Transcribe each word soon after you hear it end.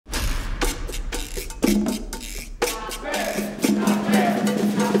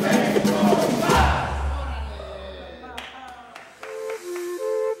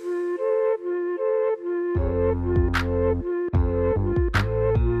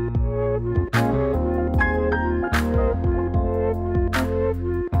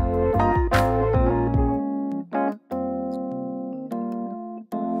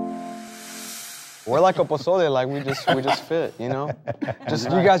We're like a pozole, like we just fit, you know?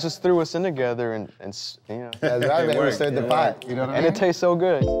 You guys just threw us in together and you know. That's right, man. We stirred the pot, you know what I mean? And it tastes so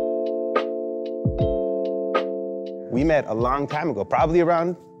good. We met a long time ago, probably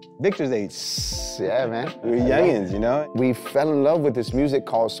around Victor's age. Yeah, man. We were youngins, you know? We fell in love with this music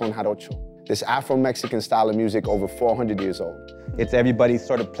called son jarocho, this Afro-Mexican style of music over 400 years old. It's everybody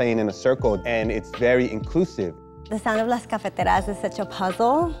sort of playing in a circle, and it's very inclusive. The sound of Las Cafeteras is such a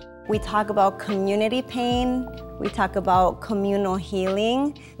puzzle. We talk about community pain. We talk about communal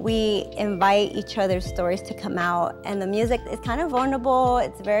healing. We invite each other's stories to come out. And the music is kind of vulnerable.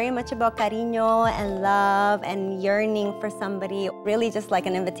 It's very much about cariño and love and yearning for somebody. Really just like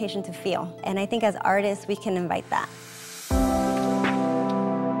an invitation to feel. And I think as artists, we can invite that.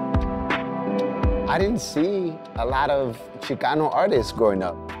 I didn't see a lot of Chicano artists growing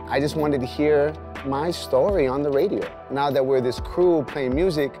up. I just wanted to hear my story on the radio. Now that we're this crew playing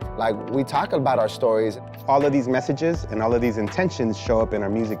music, like we talk about our stories. All of these messages and all of these intentions show up in our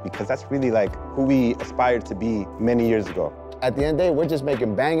music because that's really like who we aspired to be many years ago. At the end of the day, we're just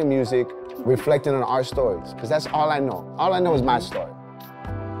making banging music, reflecting on our stories, because that's all I know. All I know is my story.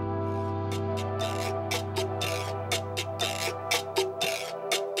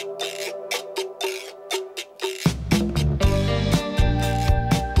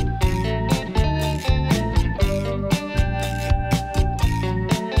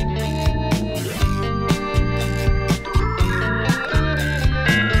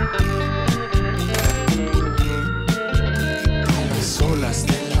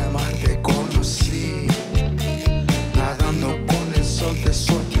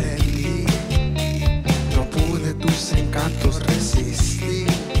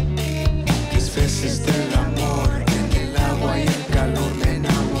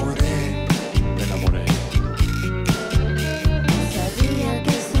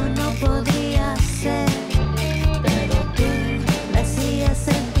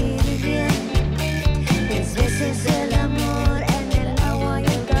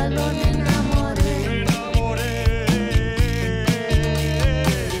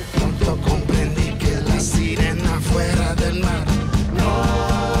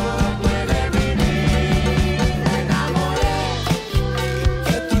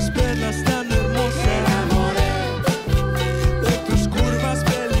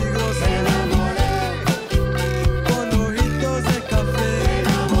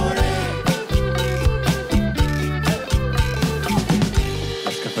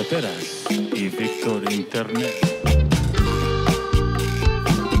 Cafeteras y Víctor Internet.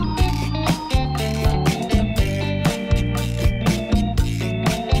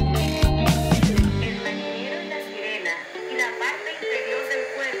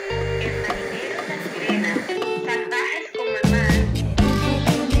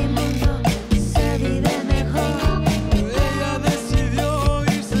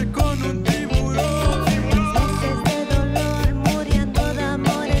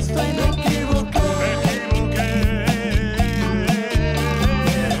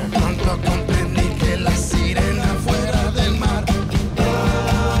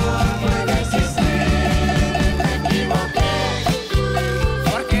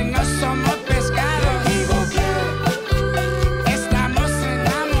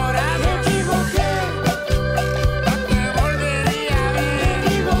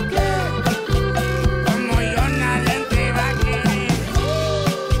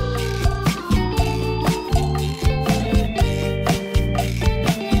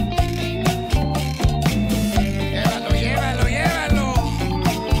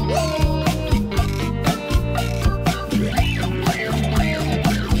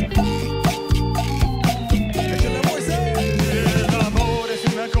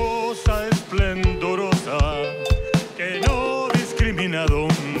 Que no discrimina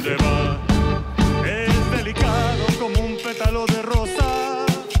dónde va.